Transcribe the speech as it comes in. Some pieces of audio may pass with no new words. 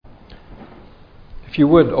If you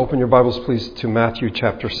would, open your Bibles, please, to Matthew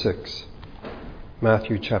chapter 6.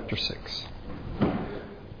 Matthew chapter 6.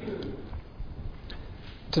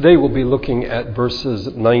 Today we'll be looking at verses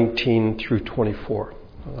 19 through 24.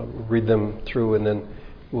 We'll read them through and then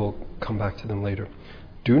we'll come back to them later.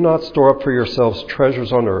 Do not store up for yourselves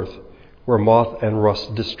treasures on earth, where moth and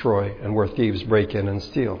rust destroy, and where thieves break in and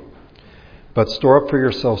steal. But store up for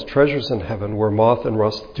yourselves treasures in heaven, where moth and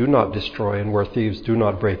rust do not destroy, and where thieves do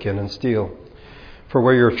not break in and steal. For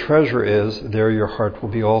where your treasure is, there your heart will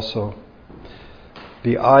be also.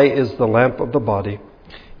 The eye is the lamp of the body.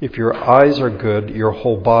 If your eyes are good, your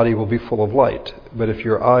whole body will be full of light. But if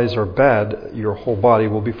your eyes are bad, your whole body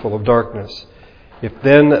will be full of darkness. If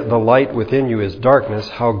then the light within you is darkness,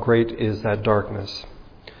 how great is that darkness?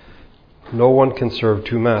 No one can serve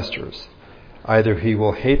two masters. Either he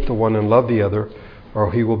will hate the one and love the other,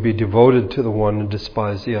 or he will be devoted to the one and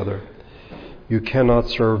despise the other. You cannot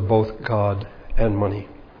serve both God and money.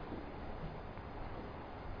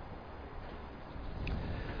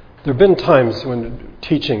 There have been times when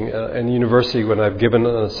teaching in university when I've given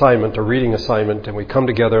an assignment, a reading assignment, and we come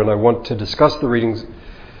together and I want to discuss the readings,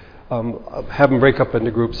 have them break up into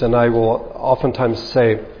groups, and I will oftentimes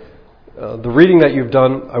say, the reading that you've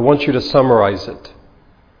done, I want you to summarize it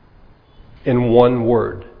in one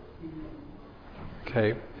word.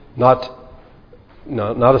 Okay? Not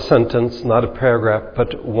a sentence, not a paragraph,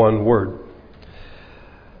 but one word.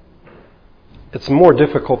 It's more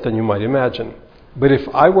difficult than you might imagine. But if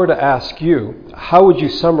I were to ask you, how would you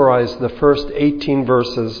summarize the first 18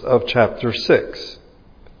 verses of chapter 6?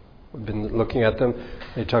 We've been looking at them.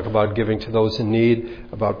 They talk about giving to those in need,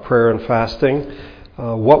 about prayer and fasting.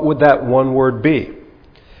 What would that one word be?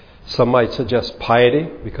 Some might suggest piety,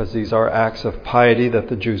 because these are acts of piety that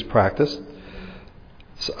the Jews practiced.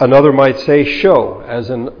 Another might say show, as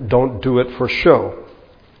in don't do it for show.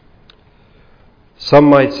 Some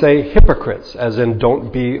might say hypocrites, as in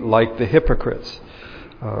don't be like the hypocrites.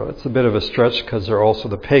 It's a bit of a stretch because there are also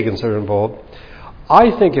the pagans that are involved.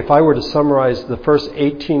 I think if I were to summarize the first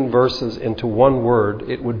 18 verses into one word,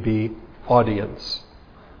 it would be audience.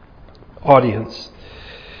 Audience.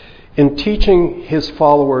 In teaching his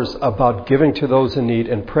followers about giving to those in need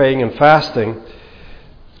and praying and fasting,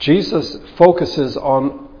 Jesus focuses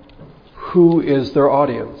on who is their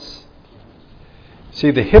audience. See,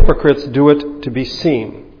 the hypocrites do it to be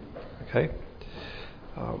seen. Okay?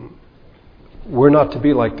 We're not to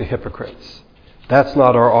be like the hypocrites. That's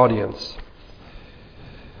not our audience.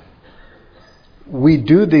 We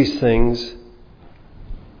do these things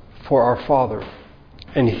for our Father.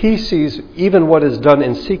 And He sees even what is done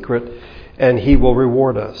in secret, and He will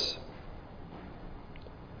reward us.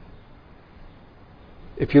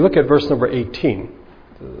 If you look at verse number 18,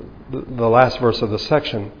 the last verse of the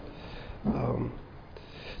section,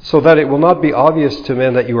 so that it will not be obvious to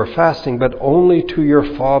men that you are fasting, but only to your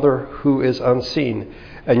Father who is unseen.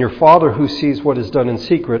 And your Father who sees what is done in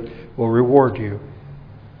secret will reward you.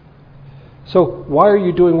 So why are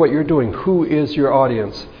you doing what you're doing? Who is your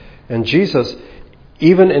audience? And Jesus,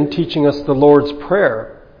 even in teaching us the Lord's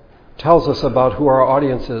Prayer, tells us about who our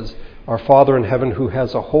audience is. Our Father in heaven who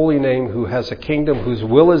has a holy name, who has a kingdom, whose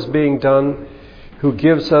will is being done, who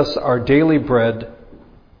gives us our daily bread,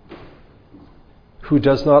 who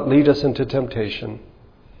does not lead us into temptation.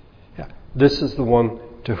 This is the one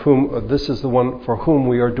for whom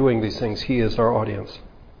we are doing these things. He is our audience.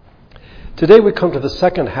 Today we come to the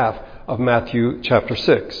second half of Matthew chapter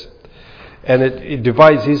 6. And it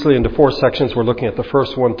divides easily into four sections. We're looking at the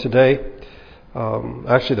first one today.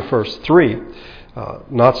 Actually the first three.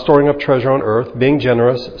 Not storing up treasure on earth, being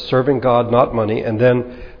generous, serving God, not money. And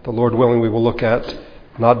then, the Lord willing, we will look at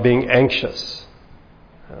not being anxious.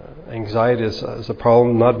 Anxiety is a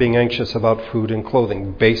problem, not being anxious about food and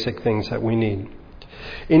clothing, basic things that we need.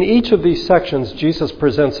 In each of these sections, Jesus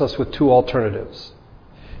presents us with two alternatives.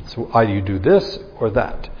 So either you do this or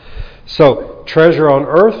that. So, treasure on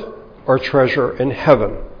earth or treasure in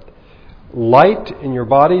heaven. Light in your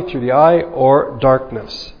body through the eye or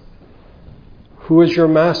darkness. Who is your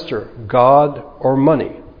master, God or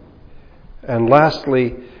money? And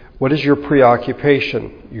lastly, what is your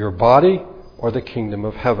preoccupation, your body or the kingdom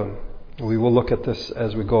of heaven? We will look at this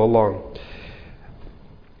as we go along.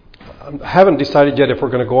 I haven't decided yet if we're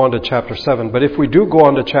going to go on to chapter 7, but if we do go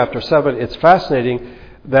on to chapter 7, it's fascinating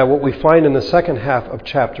that what we find in the second half of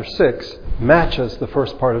chapter 6 matches the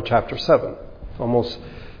first part of chapter 7. Almost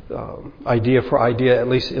idea for idea, at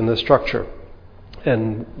least in the structure.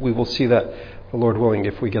 And we will see that, the Lord willing,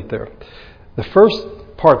 if we get there. The first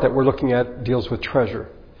part that we're looking at deals with treasure.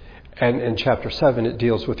 And in chapter 7, it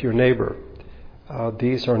deals with your neighbor.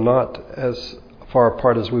 These are not as far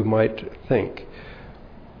apart as we might think.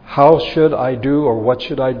 How should I do, or what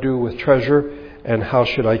should I do with treasure, and how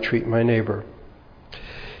should I treat my neighbor?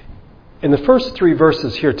 In the first three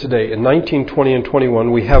verses here today, in 19, 20, and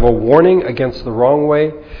 21, we have a warning against the wrong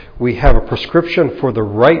way. We have a prescription for the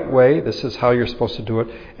right way. This is how you're supposed to do it.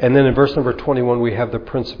 And then in verse number 21, we have the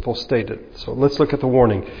principle stated. So let's look at the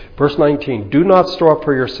warning. Verse 19, do not store up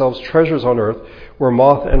for yourselves treasures on earth, where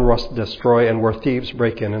moth and rust destroy, and where thieves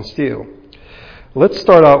break in and steal. Let's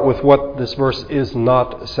start out with what this verse is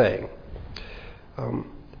not saying.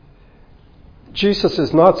 Jesus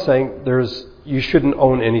is not saying you shouldn't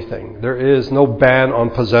own anything. There is no ban on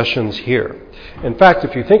possessions here. In fact,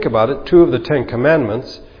 if you think about it, 2 of the 10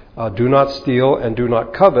 commandments, do not steal and do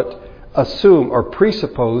not covet, assume or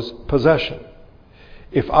presuppose possession.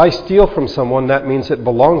 If I steal from someone, that means it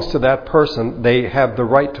belongs to that person. They have the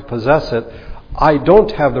right to possess it. I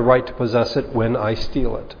don't have the right to possess it when I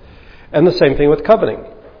steal it. And the same thing with coveting.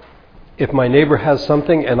 If my neighbor has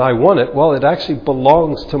something and I want it, well, it actually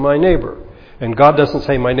belongs to my neighbor. And God doesn't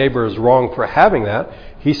say my neighbor is wrong for having that.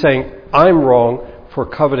 He's saying I'm wrong for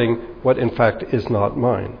coveting what in fact is not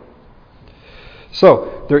mine.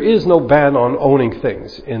 So there is no ban on owning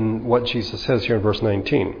things in what Jesus says here in verse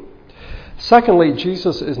 19. Secondly,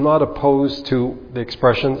 Jesus is not opposed to the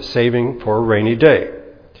expression saving for a rainy day.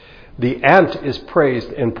 The ant is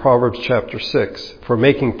praised in Proverbs chapter 6 for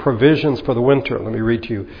making provisions for the winter. Let me read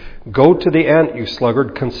to you. Go to the ant, you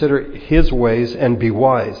sluggard, consider his ways and be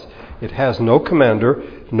wise. It has no commander,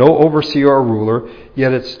 no overseer or ruler,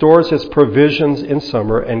 yet it stores its provisions in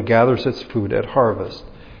summer and gathers its food at harvest.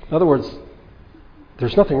 In other words,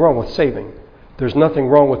 there's nothing wrong with saving. There's nothing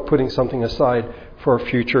wrong with putting something aside for a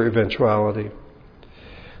future eventuality.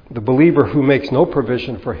 The believer who makes no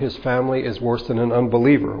provision for his family is worse than an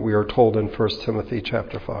unbeliever, we are told in 1 Timothy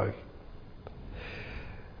chapter 5.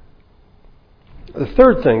 The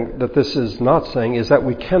third thing that this is not saying is that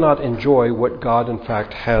we cannot enjoy what God in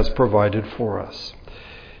fact has provided for us.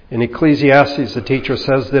 In Ecclesiastes, the teacher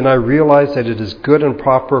says, then I realize that it is good and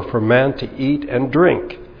proper for man to eat and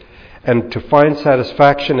drink, and to find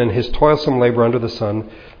satisfaction in his toilsome labor under the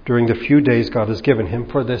sun during the few days God has given him,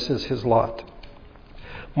 for this is his lot.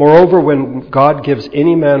 Moreover, when God gives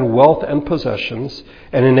any man wealth and possessions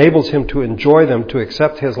and enables him to enjoy them, to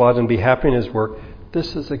accept his lot and be happy in his work,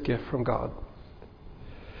 this is a gift from God.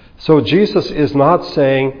 So Jesus is not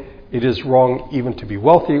saying it is wrong even to be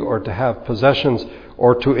wealthy or to have possessions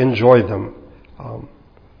or to enjoy them.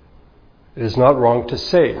 It is not wrong to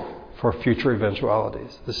save for future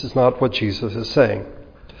eventualities. This is not what Jesus is saying.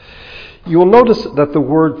 You will notice that the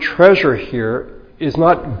word treasure here is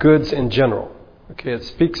not goods in general. Okay, it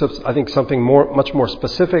speaks of, I think, something much more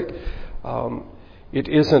specific. It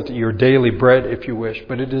isn't your daily bread, if you wish,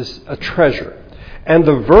 but it is a treasure. And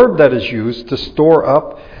the verb that is used, to store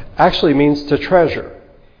up, actually means to treasure.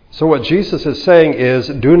 So what Jesus is saying is,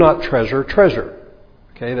 do not treasure treasure.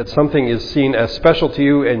 Okay, that something is seen as special to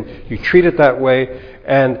you and you treat it that way,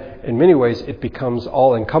 and in many ways it becomes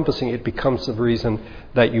all-encompassing. It becomes the reason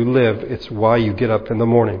that you live. It's why you get up in the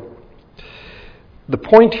morning. The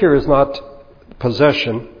point here is not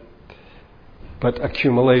possession, but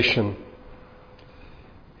accumulation.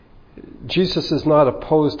 Jesus is not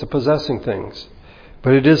opposed to possessing things,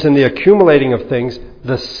 but it is in the accumulating of things,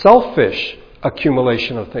 the selfish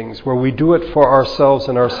accumulation of things, where we do it for ourselves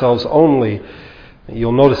and ourselves only.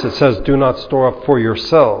 You'll notice it says, do not store up for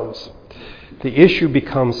yourselves. The issue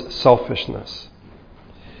becomes selfishness.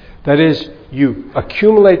 That is, you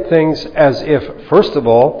accumulate things as if, first of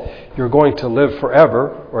all, you're going to live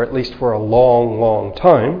forever, or at least for a long, long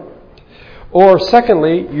time. Or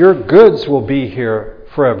secondly, your goods will be here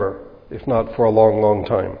forever, if not for a long, long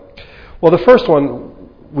time. Well, the first one,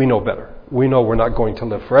 we know better. We know we're not going to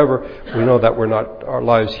live forever. We know that our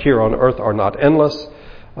lives here on earth are not endless.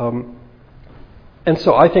 And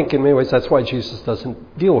so I think in many ways that's why Jesus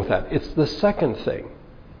doesn't deal with that. It's the second thing.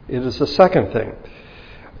 It is the second thing.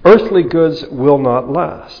 Earthly goods will not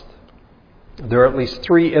last. There are at least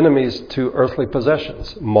 3 enemies to earthly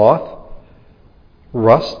possessions: moth,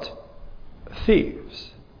 rust,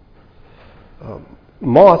 thieves.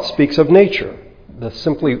 Moth speaks of nature. That's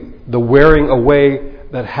simply the wearing away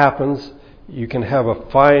that happens. You can have a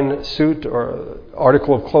fine suit or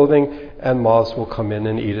article of clothing, and moths will come in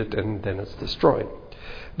and eat it, and then it's destroyed.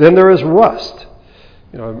 Then there is rust.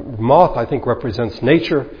 Moth, I think, represents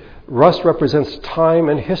nature. Rust represents time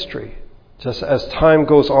and history. Just as time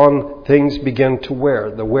goes on, things begin to wear,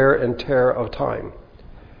 the wear and tear of time.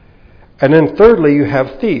 And then thirdly, you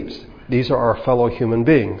have thieves. These are our fellow human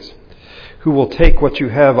beings who will take what you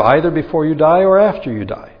have either before you die or after you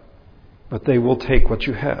die. But they will take what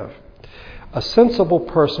you have. A sensible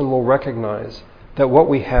person will recognize that what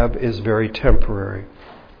we have is very temporary.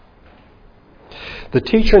 The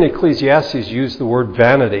teacher in Ecclesiastes used the word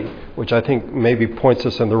vanity, which I think maybe points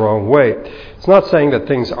us in the wrong way. It's not saying that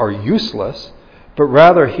things are useless, but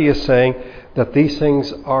rather he is saying that these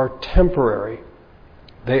things are temporary.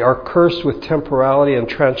 They are cursed with temporality and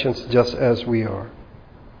transience just as we are.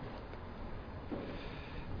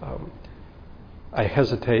 I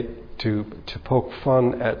hesitate to poke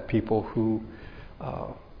fun at people who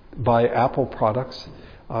buy Apple products,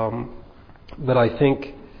 but I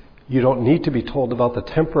think you don't need to be told about the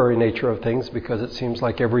temporary nature of things because it seems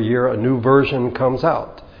like every year a new version comes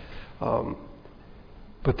out.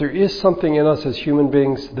 But there is something in us as human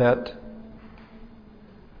beings that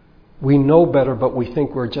we know better, but we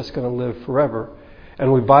think we're just going to live forever.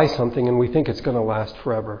 And we buy something and we think it's going to last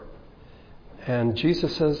forever. And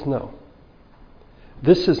Jesus says, no.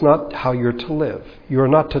 This is not how you're to live. You are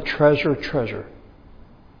not to treasure.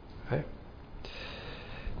 Okay?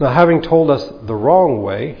 Now, having told us the wrong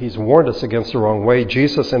way, he's warned us against the wrong way,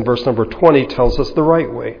 Jesus in verse number 20 tells us the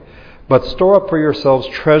right way. But store up for yourselves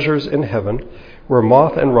treasures in heaven, where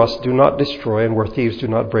moth and rust do not destroy and where thieves do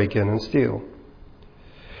not break in and steal.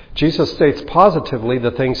 Jesus states positively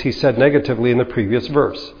the things he said negatively in the previous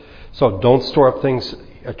verse. So don't store up things,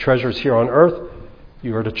 treasures here on earth.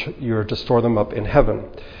 You are to store them up in heaven.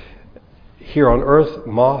 Here on earth,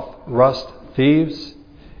 moth, rust, thieves.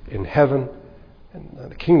 In heaven, in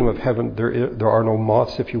the kingdom of heaven, there are no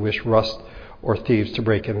moths, if you wish, rust, or thieves to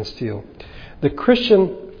break in and steal. The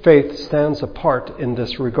Christian faith stands apart in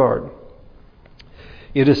this regard.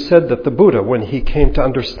 It is said that the Buddha, when he came to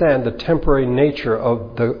understand the temporary nature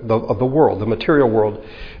of the world, the material world,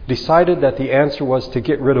 decided that the answer was to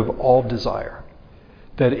get rid of all desire.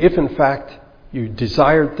 That if in fact you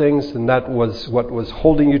desired things, then that was what was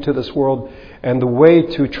holding you to this world. And the way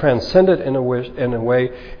to transcend it in a way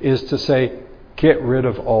is to say, get rid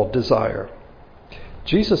of all desire.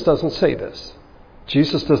 Jesus doesn't say this.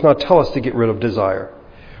 Jesus does not tell us to get rid of desire.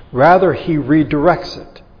 Rather, he redirects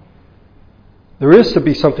it. There is to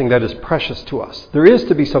be something that is precious to us. There is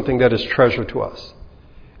to be something that is treasure to us.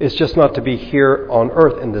 It's just not to be here on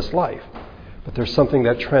earth in this life. But there's something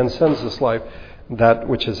that transcends this life, that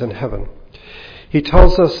which is in heaven. He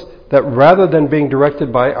tells us that rather than being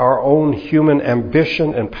directed by our own human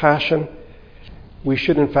ambition and passion, we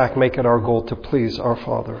should in fact make it our goal to please our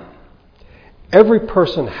Father. Every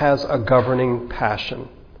person has a governing passion,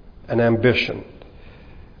 an ambition,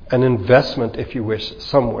 an investment, if you wish,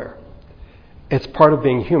 somewhere. It's part of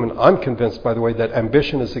being human. I'm convinced, by the way, that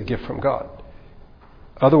ambition is a gift from God.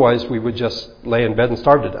 Otherwise, we would just lay in bed and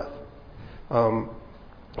starve to death.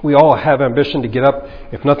 We all have ambition to get up.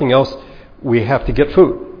 If nothing else, we have to get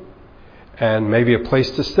food and maybe a place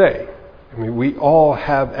to stay. I mean, we all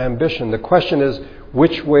have ambition. The question is,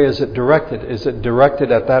 which way is it directed? Is it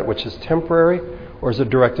directed at that which is temporary, or is it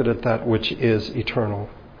directed at that which is eternal?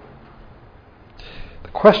 The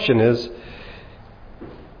question is,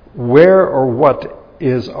 where or what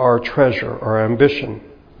is our treasure, our ambition?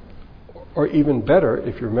 Or even better,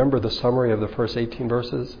 if you remember the summary of the first 18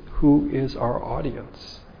 verses, who is our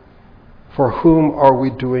audience? For whom are we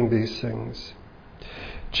doing these things?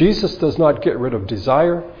 Jesus does not get rid of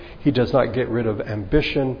desire. He does not get rid of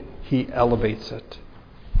ambition. He elevates it.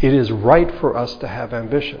 It is right for us to have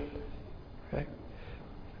ambition. Okay?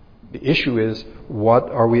 The issue is, what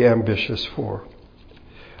are we ambitious for?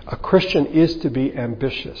 A Christian is to be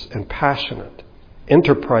ambitious and passionate,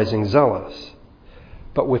 enterprising, zealous,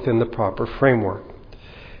 but within the proper framework.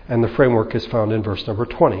 And the framework is found in verse number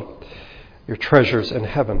 20. Your treasures in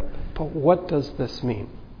heaven. But what does this mean?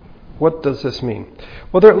 What does this mean?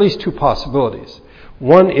 Well, there are at least two possibilities.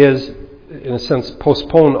 One is, in a sense,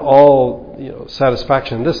 postpone all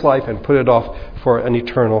satisfaction in this life and put it off for an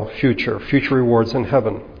eternal future rewards in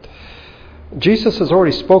heaven. Jesus has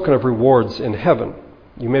already spoken of rewards in heaven.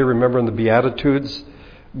 You may remember in the Beatitudes,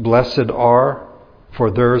 blessed are, for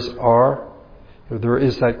theirs are. There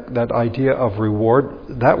is that idea of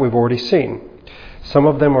reward that we've already seen. Some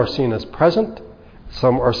of them are seen as present,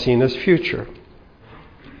 some are seen as future.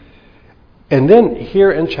 And then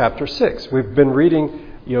here in chapter 6, we've been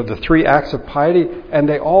reading, the 3 acts of piety,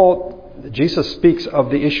 and Jesus speaks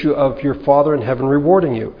of the issue of your Father in heaven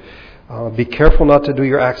rewarding you. Be careful not to do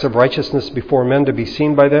your acts of righteousness before men to be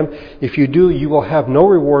seen by them. If you do, you will have no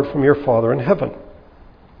reward from your Father in heaven.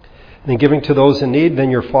 And in giving to those in need, then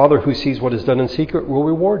your Father who sees what is done in secret will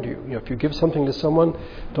reward you. If you give something to someone,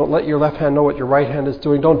 don't let your left hand know what your right hand is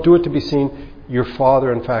doing. Don't do it to be seen. Your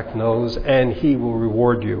Father, in fact, knows, and He will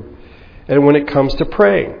reward you. And when it comes to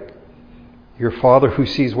praying, Your Father who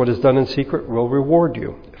sees what is done in secret will reward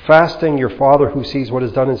you. Fasting, your Father who sees what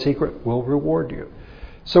is done in secret will reward you.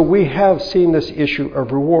 So we have seen this issue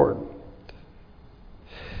of reward.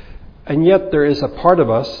 And yet there is a part of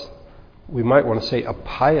us, we might want to say a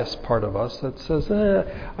pious part of us, that says,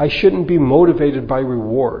 I shouldn't be motivated by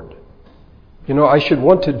reward. I should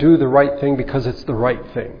want to do the right thing because it's the right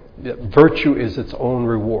thing. Virtue is its own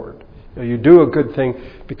reward. You do a good thing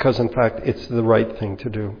because, in fact, it's the right thing to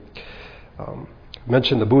do. I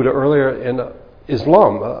mentioned the Buddha earlier. In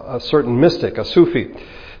Islam, a certain mystic, a Sufi,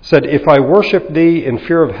 said, if I worship thee in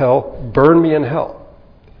fear of hell, burn me in hell.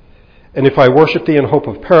 And if I worship thee in hope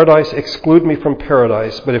of paradise, exclude me from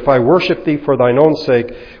paradise. But if I worship thee for thine own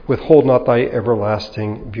sake, withhold not thy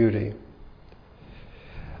everlasting beauty.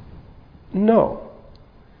 No.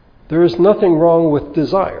 There is nothing wrong with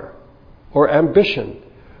desire or ambition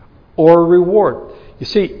or reward. You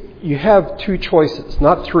see, you have two choices,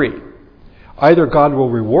 not three. Either God will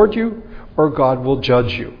reward you or God will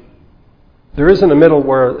judge you. There isn't a middle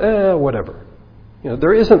where, whatever.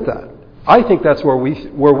 There isn't that. I think that's where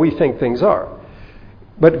we think things are.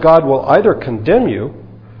 But God will either condemn you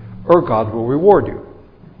or God will reward you.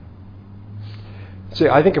 See,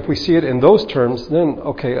 I think if we see it in those terms, then,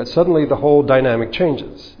 suddenly the whole dynamic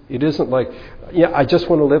changes. It isn't like, I just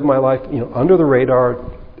want to live my life, under the radar,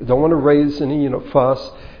 don't want to raise any,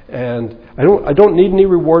 fuss, and I don't need any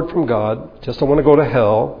reward from God, just don't want to go to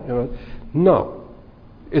hell. No.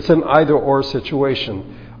 It's an either-or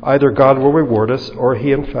situation. Either God will reward us or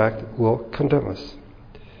He, in fact, will condemn us.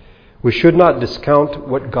 We should not discount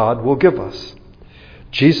what God will give us.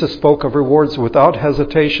 Jesus spoke of rewards without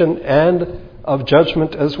hesitation and of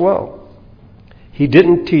judgment as well. He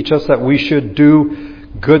didn't teach us that we should do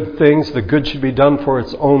good things, the good should be done for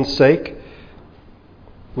its own sake,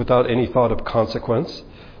 without any thought of consequence.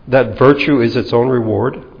 That virtue is its own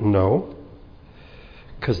reward. No.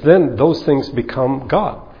 Because then those things become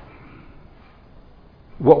God.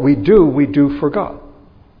 What we do for God.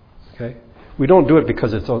 Okay? We don't do it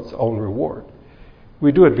because it's its own reward.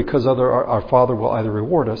 We do it because our Father will either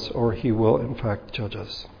reward us or He will, in fact, judge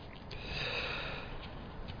us.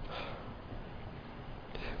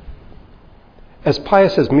 As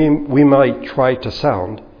pious as we might try to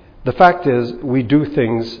sound, the fact is we do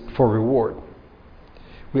things for reward.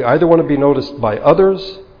 We either want to be noticed by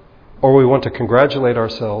others, or we want to congratulate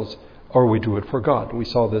ourselves, or we do it for God. We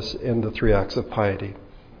saw this in the 3 acts of piety.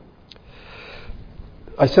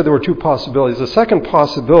 I said there were two possibilities. The second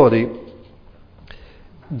possibility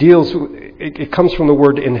it comes from the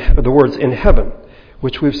words in heaven,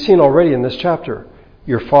 which we've seen already in this chapter.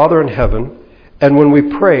 Your Father in heaven, and when we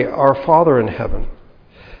pray, our Father in heaven.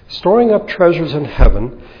 Storing up treasures in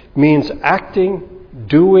heaven means acting,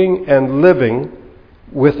 doing, and living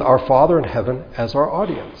with our Father in heaven as our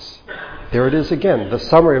audience. There it is again, the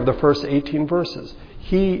summary of the first 18 verses.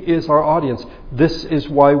 He is our audience. This is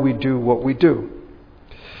why we do what we do.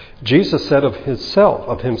 Jesus said of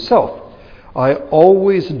himself, I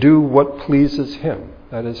always do what pleases Him.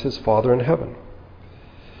 That is His Father in heaven.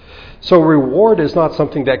 So reward is not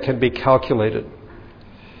something that can be calculated,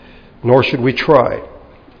 nor should we try.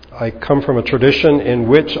 I come from a tradition in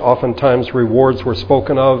which oftentimes rewards were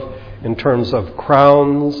spoken of in terms of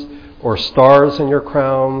crowns or stars in your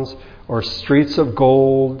crowns or streets of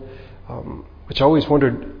gold, which I always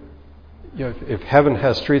wondered, if heaven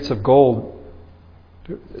has streets of gold,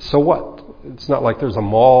 so what? It's not like there's a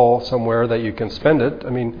mall somewhere that you can spend it. I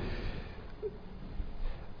mean,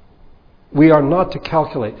 we are not to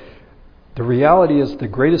calculate. The reality is the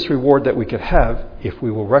greatest reward that we could have, if we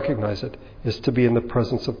will recognize it, is to be in the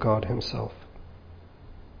presence of God Himself.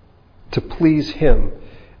 To please Him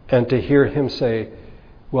and to hear Him say,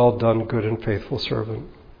 well done, good and faithful servant.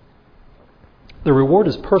 The reward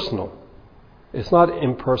is personal. It's not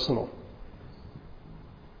impersonal.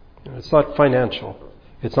 It's not financial.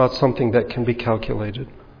 It's not something that can be calculated.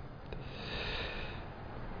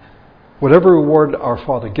 Whatever reward our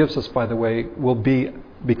Father gives us, by the way, will be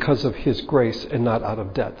because of His grace and not out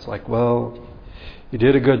of debt. It's like, well, you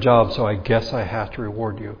did a good job, so I guess I have to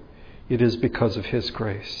reward you. It is because of His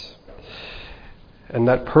grace. And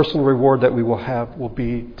that personal reward that we will have will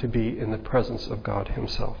be to be in the presence of God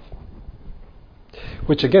Himself.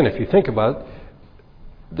 Which again, if you think about it,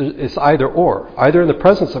 it's either or. Either in the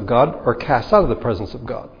presence of God or cast out of the presence of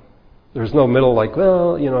God. There's no middle like,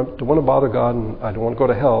 well, I don't want to bother God and I don't want to go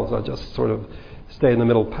to hell, so I'll just sort of stay in the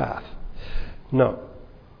middle path. No.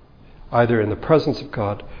 Either in the presence of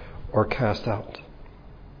God or cast out.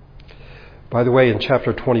 By the way, in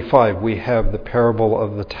chapter 25, we have the parable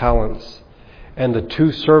of the talents. And the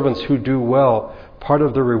 2 servants who do well, part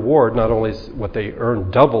of the reward, not only is what they earn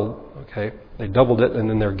doubled, okay, They doubled it and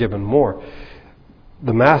then they're given more.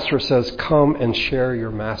 The master says, come and share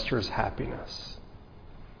your master's happiness.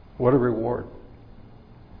 What a reward.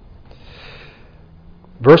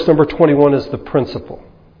 Verse number 21 is the principle.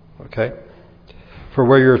 Okay? For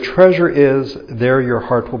where your treasure is, there your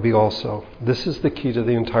heart will be also. This is the key to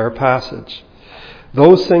the entire passage.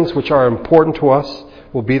 Those things which are important to us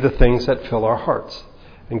will be the things that fill our hearts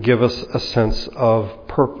and give us a sense of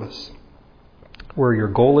purpose. Where your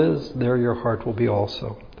goal is, there your heart will be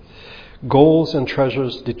also. Goals and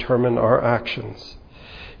treasures determine our actions.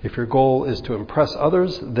 If your goal is to impress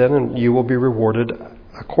others, then you will be rewarded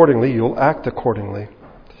accordingly. You'll act accordingly.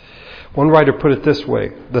 One writer put it this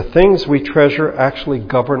way: the things we treasure actually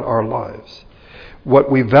govern our lives.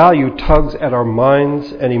 What we value tugs at our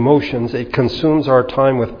minds and emotions. It consumes our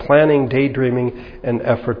time with planning, daydreaming, and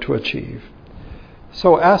effort to achieve.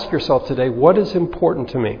 So ask yourself today, what is important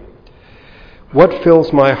to me? What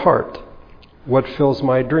fills my heart? What fills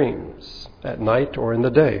my dreams at night or in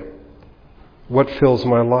the day? What fills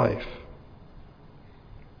my life?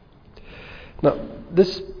 Now,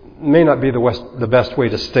 this may not be the best way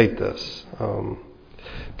to state this.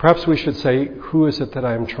 Perhaps we should say, who is it that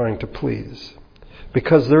I am trying to please?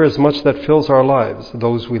 Because there is much that fills our lives.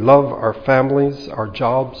 Those we love, our families, our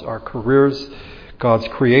jobs, our careers, God's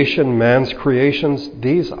creation, man's creations.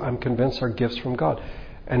 These, I'm convinced, are gifts from God.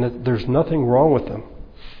 And there's nothing wrong with them.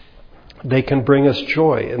 They can bring us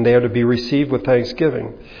joy, and they are to be received with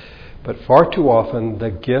thanksgiving. But far too often,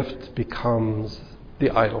 the gift becomes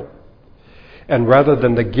the idol. And rather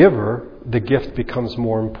than the giver, the gift becomes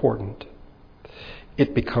more important.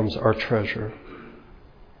 It becomes our treasure.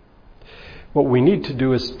 What we need to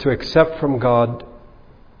do is to accept from God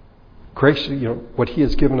graciously, what He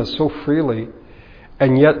has given us so freely,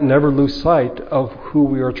 and yet never lose sight of who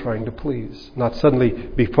we are trying to please. Not suddenly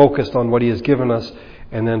be focused on what He has given us,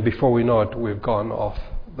 and then before we know it, we've gone off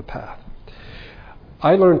the path.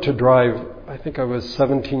 I learned to drive, I think I was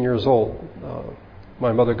 17 years old.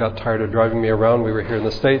 My mother got tired of driving me around. We were here in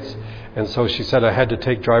the States. And so she said I had to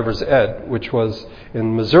take driver's ed, which was,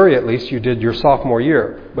 in Missouri at least, you did your sophomore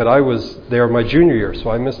year. But I was there my junior year, so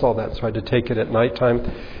I missed all that. So I had to take it at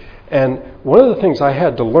nighttime. And one of the things I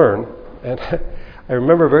had to learn, and I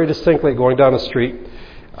remember very distinctly going down the street,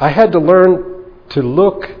 I had to learn to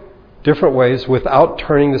look different ways without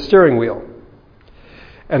turning the steering wheel.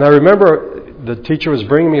 And I remember the teacher was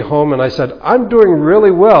bringing me home, and I said, I'm doing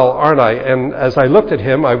really well, aren't I? And as I looked at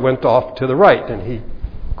him, I went off to the right, and he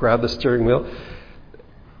grabbed the steering wheel.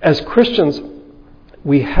 As Christians,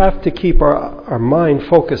 we have to keep our mind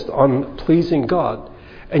focused on pleasing God,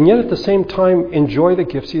 and yet at the same time enjoy the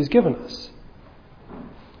gifts He has given us.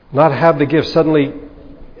 Not have the gift suddenly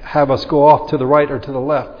have us go off to the right or to the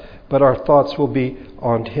left, but our thoughts will be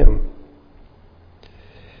on Him.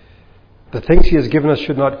 The things He has given us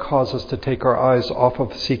should not cause us to take our eyes off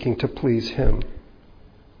of seeking to please Him.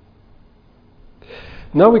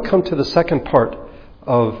 Now we come to the second part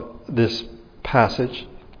of this passage,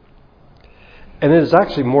 and it is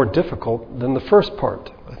actually more difficult than the first part.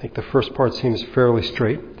 I think the first part seems fairly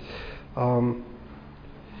straight.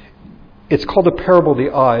 It's called the parable of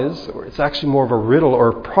the eyes, or it's actually more of a riddle or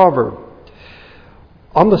a proverb.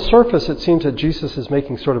 On the surface, it seems that Jesus is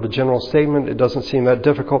making sort of a general statement. It doesn't seem that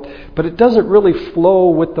difficult, but it doesn't really flow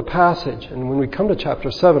with the passage. And when we come to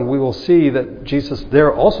chapter 7, we will see that Jesus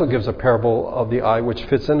there also gives a parable of the eye, which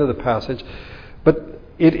fits into the passage. But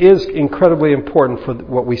it is incredibly important for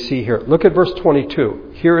what we see here. Look at verse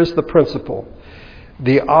 22. Here is the principle.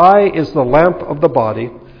 The eye is the lamp of the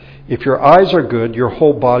body. If your eyes are good, your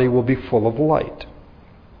whole body will be full of light.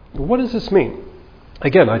 What does this mean?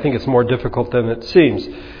 Again, I think it's more difficult than it seems.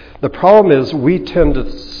 The problem is we tend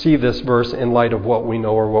to see this verse in light of what we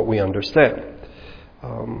know or what we understand.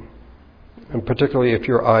 And particularly if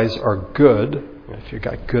your eyes are good, if you've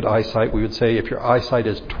got good eyesight, we would say if your eyesight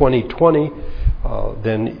is 20/20,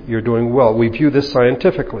 then you're doing well. We view this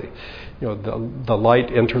scientifically. The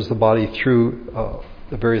light enters the body through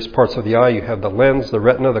the various parts of the eye. You have the lens, the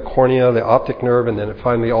retina, the cornea, the optic nerve, and then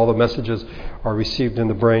finally all the messages are received in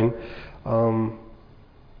the brain.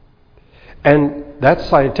 And that's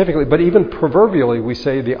scientifically, but even proverbially, we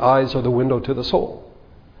say the eyes are the window to the soul.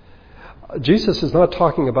 Jesus is not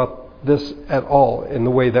talking about this at all in the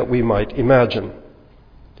way that we might imagine.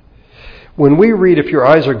 When we read, if your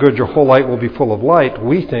eyes are good, your whole light will be full of light,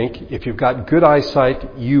 we think if you've got good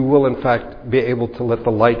eyesight, you will in fact be able to let the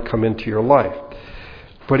light come into your life.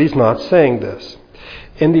 But He's not saying this.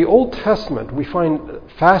 In the Old Testament, we find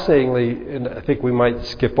fascinatingly, and I think we might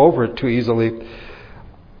skip over it too easily,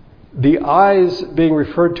 the eyes being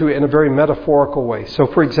referred to in a very metaphorical way. So,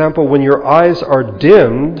 for example, when your eyes are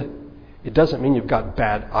dimmed, It doesn't mean you've got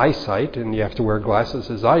bad eyesight and you have to wear glasses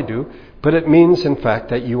as I do, but it means, in fact,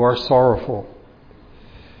 that you are sorrowful.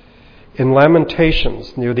 In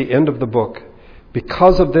Lamentations, near the end of the book,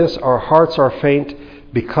 because of this our hearts are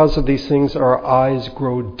faint, because of these things our eyes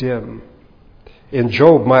grow dim. In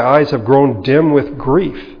Job, my eyes have grown dim with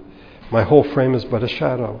grief. My whole frame is but a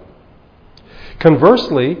shadow.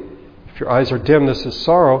 Conversely, if your eyes are dim, this is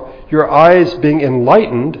sorrow. Your eyes being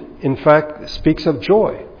enlightened, in fact, speaks of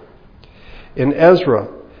joy. In Ezra,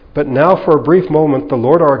 but now for a brief moment the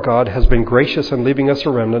Lord our God has been gracious in leaving us a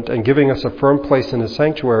remnant and giving us a firm place in his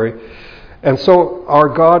sanctuary. And so our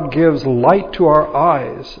God gives light to our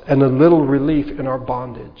eyes and a little relief in our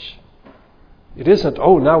bondage. It isn't,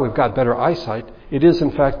 oh, now we've got better eyesight. It is,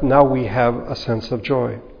 in fact, now we have a sense of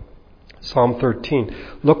joy. Psalm 13,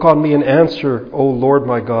 look on me and answer, O Lord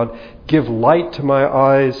my God. Give light to my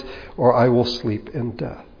eyes, or I will sleep in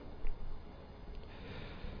death.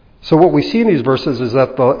 So what we see in these verses is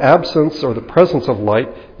that the absence or the presence of light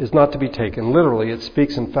is not to be taken literally. It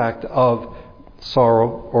speaks, in fact, of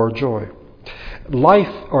sorrow or joy.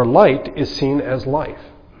 Life or light is seen as life.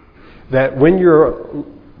 That when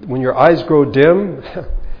your eyes grow dim,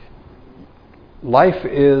 life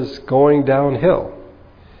is going downhill.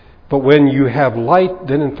 But when you have light,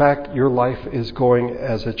 then in fact your life is going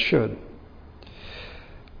as it should.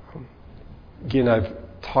 Again, I've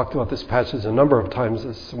talked about this passage a number of times.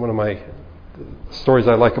 This is one of my stories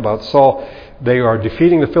I like about Saul. They are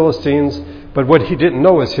defeating the Philistines, but what he didn't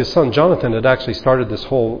know is his son Jonathan had actually started this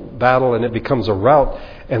whole battle, and it becomes a rout.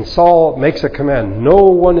 And Saul makes a command, no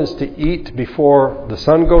one is to eat before the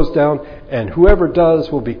sun goes down, and whoever does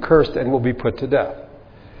will be cursed and will be put to death.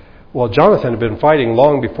 Well, Jonathan had been fighting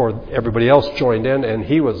long before everybody else joined in, and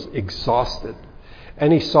he was exhausted.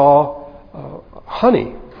 And he saw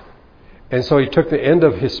honey. And so he took the end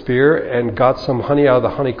of his spear and got some honey out of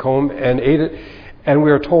the honeycomb and ate it. And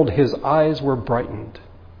we are told his eyes were brightened.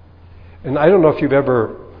 And I don't know if you've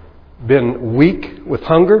ever been weak with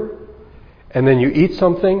hunger, and then you eat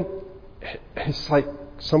something, it's like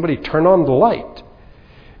somebody turn on the light.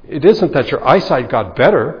 It isn't that your eyesight got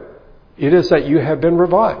better. It is that you have been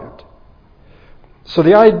revived. So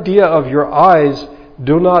the idea of your eyes,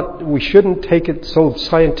 we shouldn't take it so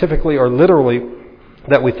scientifically or literally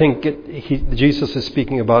that we think Jesus is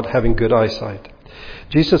speaking about having good eyesight.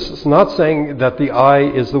 Jesus is not saying that the eye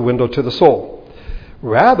is the window to the soul.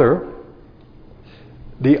 Rather,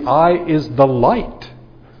 the eye is the light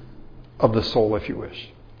of the soul, if you wish.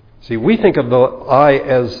 See, we think of the eye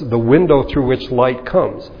as the window through which light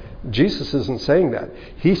comes. Jesus isn't saying that.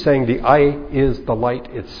 He's saying the eye is the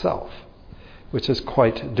light itself, which is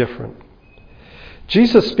quite different.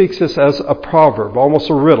 Jesus speaks this as a proverb, almost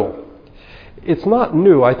a riddle. It's not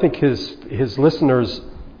new. I think his listeners,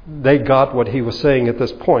 they got what he was saying at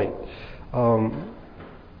this point.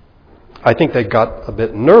 I think they got a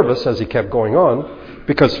bit nervous as he kept going on,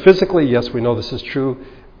 because physically, yes, we know this is true.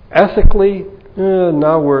 Ethically,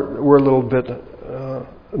 now we're a little bit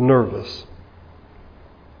nervous.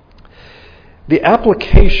 The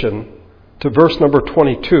application to verse number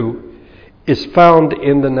 22 is found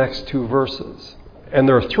in the next two verses. And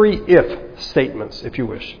there are three if statements, if you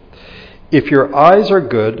wish. If your eyes are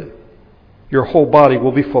good, your whole body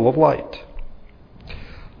will be full of light.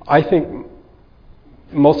 I think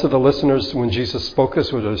most of the listeners, when Jesus spoke this,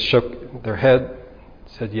 would have shook their head,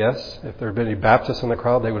 said yes. If there had been any Baptists in the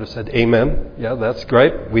crowd, they would have said amen. Yeah, that's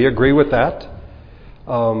great. We agree with that.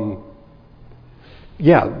 No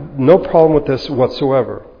problem with this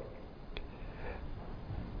whatsoever.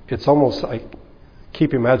 It's almost, I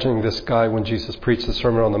keep imagining this guy when Jesus preached the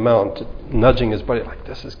Sermon on the Mount, nudging his buddy like,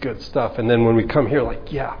 this is good stuff. And then when we come here,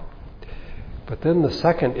 like, yeah. But then the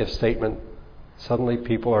second if statement, suddenly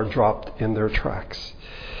people are dropped in their tracks.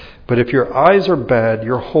 But if your eyes are bad,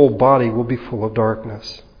 your whole body will be full of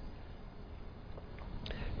darkness.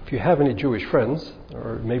 If you have any Jewish friends,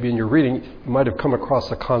 or maybe in your reading, you might have come across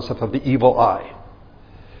the concept of the evil eye.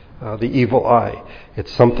 The evil eye.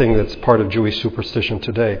 It's something that's part of Jewish superstition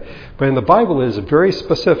today. But in the Bible it is very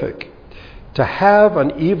specific. To have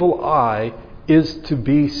an evil eye is to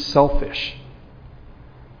be selfish.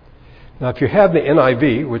 Now if you have the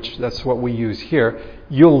NIV, which that's what we use here,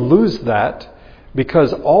 you'll lose that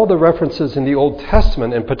because all the references in the Old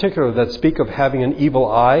Testament in particular that speak of having an evil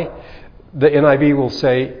eye, the NIV will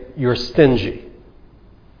say you're stingy.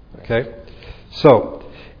 Okay? So,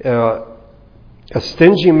 a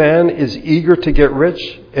stingy man is eager to get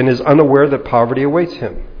rich and is unaware that poverty awaits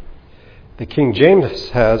him. The King James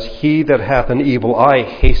has, he that hath an evil eye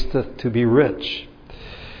hasteth to be rich.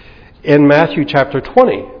 In Matthew chapter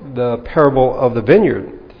 20, the parable of the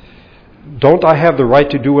vineyard, Don't I have the right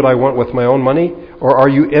to do what I want with my own money? Or are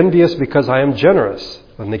you envious because I am generous?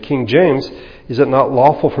 In the King James, is it not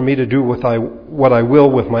lawful for me to do what I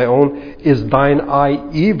will with my own? Is thine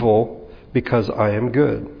eye evil because I am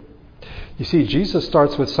good? You see, Jesus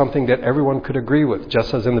starts with something that everyone could agree with.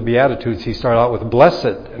 Just as in the Beatitudes, he started out with blessed.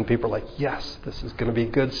 And people are like, yes, this is going to be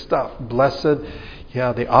good stuff. Blessed,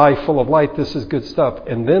 yeah, the eye full of light, this is good stuff.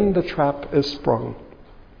 And then the trap is sprung.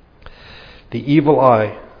 The evil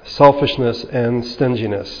eye, selfishness and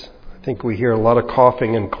stinginess. I think we hear a lot of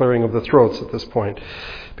coughing and clearing of the throats at this point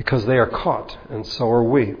because they are caught, and so are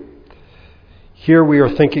we. Here we are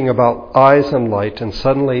thinking about eyes and light, and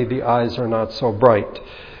suddenly the eyes are not so bright.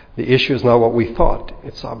 The issue is not what we thought.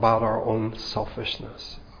 It's about our own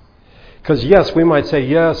selfishness. Because yes, we might say,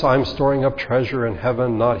 yes, I'm storing up treasure in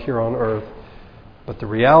heaven, not here on earth. But the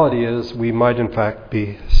reality is we might in fact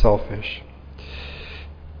be selfish.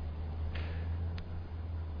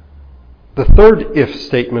 The third if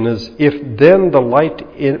statement is, if then the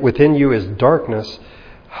light within you is darkness,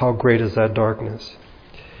 how great is that darkness?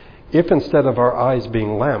 If instead of our eyes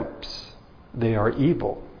being lamps, they are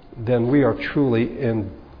evil, then we are truly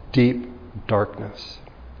in deep darkness.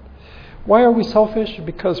 Why are we selfish?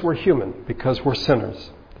 Because we're human, because we're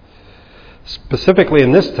sinners. Specifically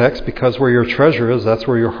in this text, because where your treasure is, that's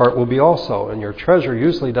where your heart will be also. And your treasure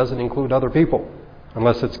usually doesn't include other people,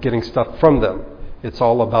 unless it's getting stuff from them. It's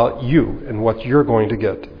all about you and what you're going to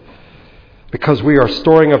get. Because we are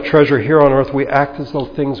storing up treasure here on earth, we act as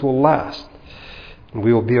though things will last. And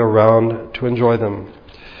we will be around to enjoy them.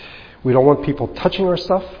 We don't want people touching our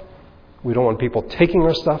stuff. We don't want people taking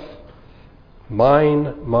our stuff.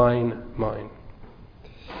 Mine, mine, mine.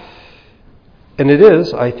 And it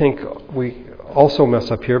is, I think, we also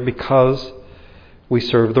mess up here because we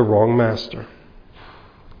serve the wrong master.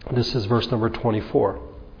 This is verse number 24.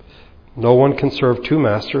 No one can serve two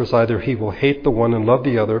masters. Either he will hate the one and love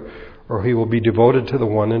the other, or he will be devoted to the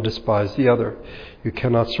one and despise the other. You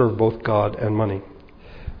cannot serve both God and money.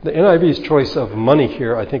 The NIV's choice of money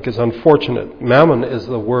here, I think, is unfortunate. Mammon is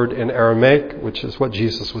the word in Aramaic, which is what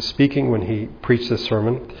Jesus was speaking when he preached this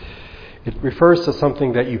sermon. It refers to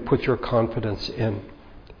something that you put your confidence in,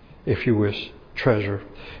 if you wish, treasure.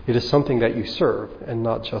 It is something that you serve and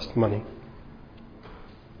not just money.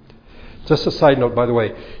 Just a side note, by the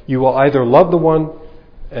way, you will either love the one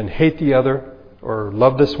and hate the other, or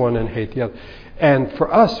love this one and hate the other. And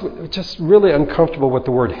for us, we're just really uncomfortable with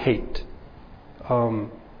the word hate.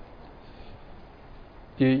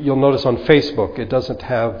 You'll notice on Facebook, it doesn't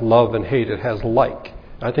have love and hate, it has like.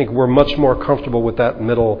 I think we're much more comfortable with that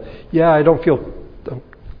middle, yeah, I don't feel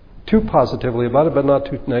too positively about it, but not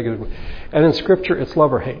too negatively. And in Scripture, it's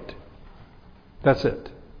love or hate. That's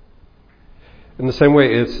it. In the same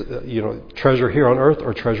way, it's treasure here on earth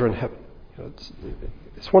or treasure in heaven.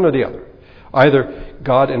 It's one or the other. Either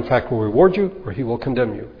God, in fact, will reward you or he will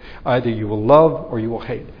condemn you. Either you will love or you will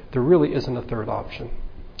hate. There really isn't a third option.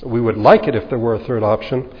 We would like it if there were a third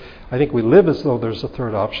option. I think we live as though there's a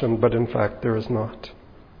third option, but in fact there is not.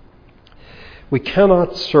 We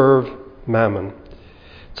cannot serve mammon.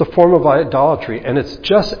 It's a form of idolatry, and it's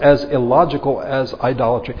just as illogical as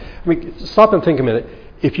idolatry. I mean, stop and think a minute.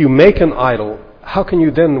 If you make an idol, how can you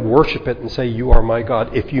then worship it and say, you are my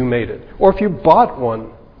God, if you made it? Or if you bought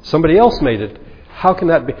one, somebody else made it, how can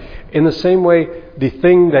that be? In the same way, the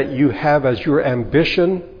thing that you have as your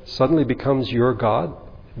ambition suddenly becomes your God,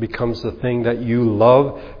 becomes the thing that you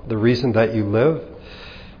love, the reason that you live.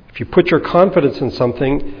 If you put your confidence in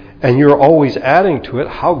something and you're always adding to it,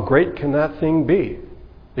 how great can that thing be?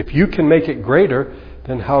 If you can make it greater,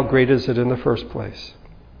 then how great is it in the first place?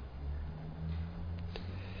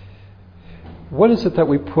 What is it that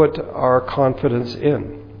we put our confidence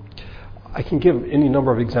in? I can give any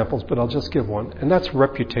number of examples, but I'll just give one, and that's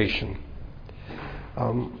reputation.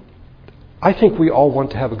 I think we all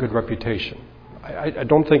want to have a good reputation. I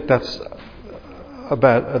don't think that's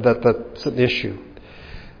that's an issue.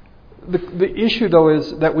 The issue, though,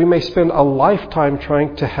 is that we may spend a lifetime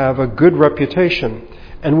trying to have a good reputation,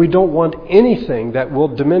 and we don't want anything that will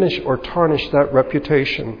diminish or tarnish that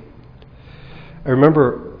reputation. I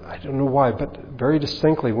remember, I don't know why, but very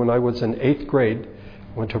distinctly when I was in 8th grade,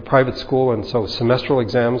 I went to a private school, and so semestral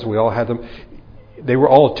exams, we all had them. They were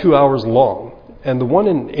all 2 hours long. And the one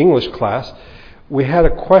in English class, we had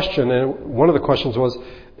a question, and one of the questions was,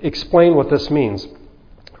 explain what this means.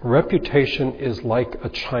 Reputation is like a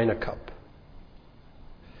china cup.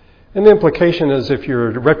 And the implication is if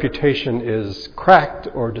your reputation is cracked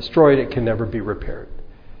or destroyed, it can never be repaired.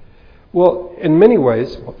 Well, in many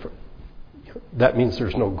ways, That means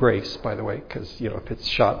there's no grace, by the way, because if it's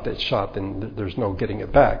shot, then there's no getting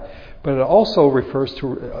it back. But it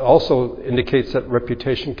also indicates that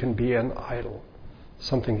reputation can be an idol,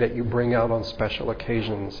 something that you bring out on special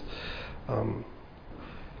occasions.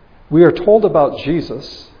 We are told about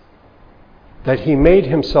Jesus that he made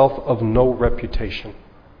himself of no reputation.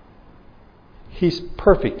 He's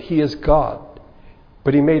perfect. He is God.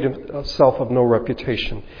 But he made himself of no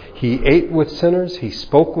reputation. He ate with sinners. He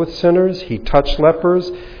spoke with sinners. He touched lepers.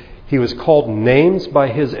 He was called names by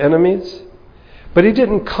his enemies. But he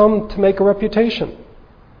didn't come to make a reputation.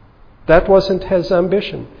 That wasn't his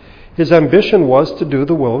ambition. His ambition was to do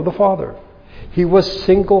the will of the Father. He was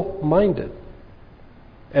single-minded.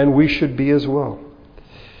 And we should be as well.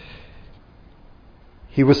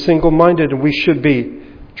 He was single-minded, and we should be.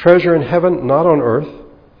 Treasure in heaven, not on earth.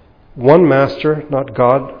 One master, not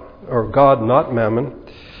God, or God, not mammon.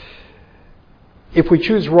 If we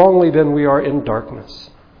choose wrongly, then we are in darkness.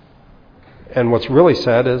 And what's really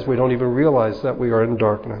sad is we don't even realize that we are in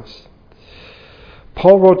darkness.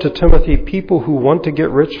 Paul wrote to Timothy, people who want to get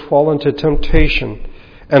rich fall into temptation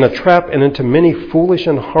and a trap and into many foolish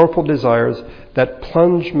and harmful desires that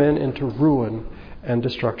plunge men into ruin and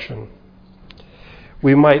destruction.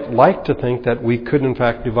 We might like to think that we could, in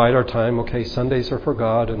fact, divide our time. Okay, Sundays are for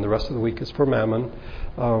God and the rest of the week is for mammon.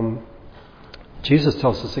 Jesus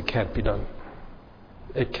tells us it can't be done.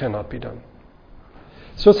 It cannot be done.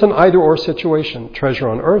 So it's an either-or situation. Treasure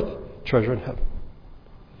on earth, treasure in heaven.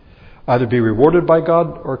 Either be rewarded by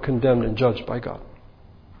God or condemned and judged by God.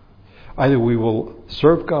 Either we will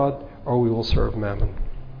serve God or we will serve mammon.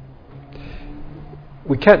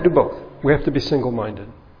 We can't do both. We have to be single-minded.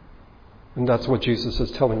 And that's what Jesus is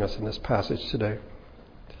telling us in this passage today.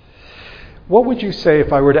 What would you say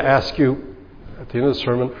if I were to ask you at the end of the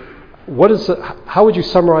sermon, how would you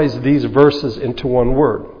summarize these verses into one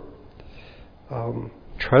word?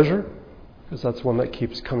 Treasure, because that's one that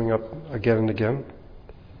keeps coming up again and again.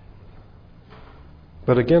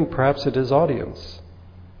 But again, perhaps it is audience.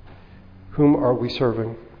 Whom are we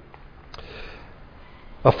serving?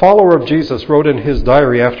 A follower of Jesus wrote in his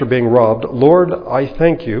diary after being robbed, Lord, I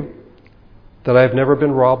thank you that I have never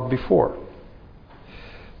been robbed before.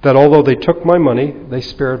 That although they took my money, they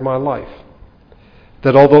spared my life.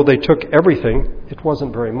 That although they took everything, it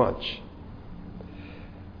wasn't very much.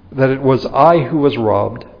 That it was I who was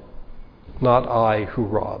robbed, not I who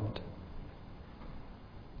robbed.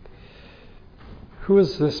 Who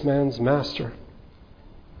is this man's master?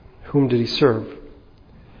 Whom did he serve?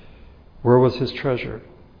 Where was his treasure?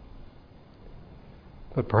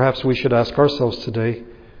 But perhaps we should ask ourselves today,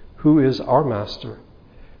 who is our master?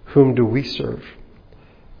 Whom do we serve?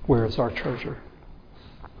 Where is our treasure?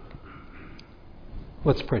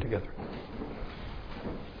 Let's pray together.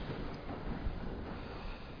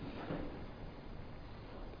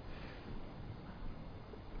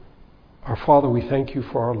 Our Father, we thank you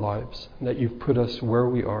for our lives and that you've put us where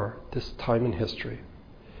we are this time in history.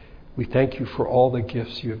 We thank you for all the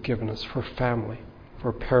gifts you have given us for family,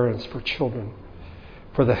 for parents, for children,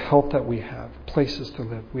 for the health that we have, places to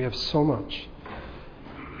live. We have so much.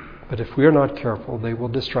 But if we are not careful, they will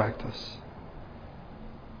distract us.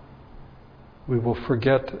 We will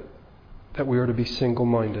forget that we are to be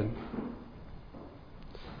single-minded,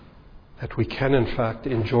 that we can, in fact,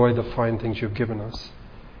 enjoy the fine things you've given us,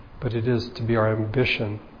 but it is to be our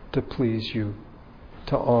ambition to please you,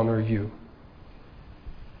 to honor you,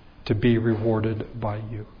 to be rewarded by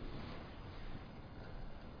you.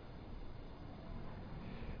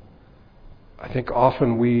 I think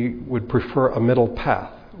often we would prefer a middle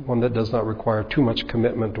path, one that does not require too much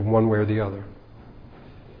commitment one way or the other.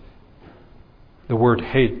 The word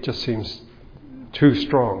hate just seems too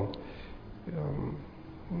strong.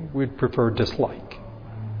 We'd prefer dislike.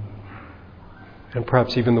 And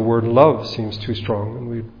perhaps even the word love seems too strong, and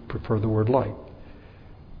we'd prefer the word like.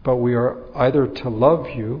 But we are either to love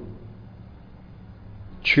you,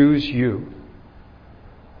 choose you,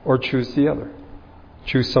 or choose the other.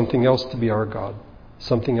 Choose something else to be our God,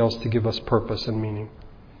 something else to give us purpose and meaning,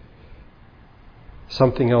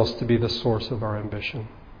 something else to be the source of our ambition.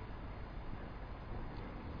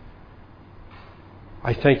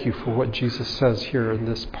 I thank you for what Jesus says here in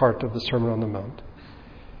this part of the Sermon on the Mount.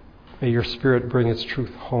 May your Spirit bring its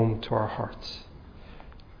truth home to our hearts.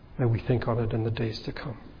 May we think on it in the days to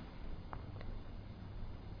come.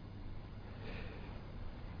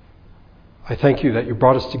 I thank you that you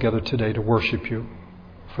brought us together today to worship you,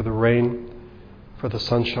 for the rain, for the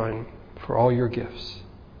sunshine, for all your gifts.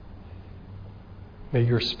 May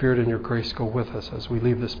your Spirit and your grace go with us as we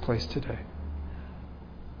leave this place today.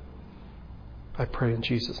 I pray in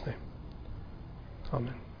Jesus' name.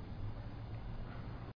 Amen.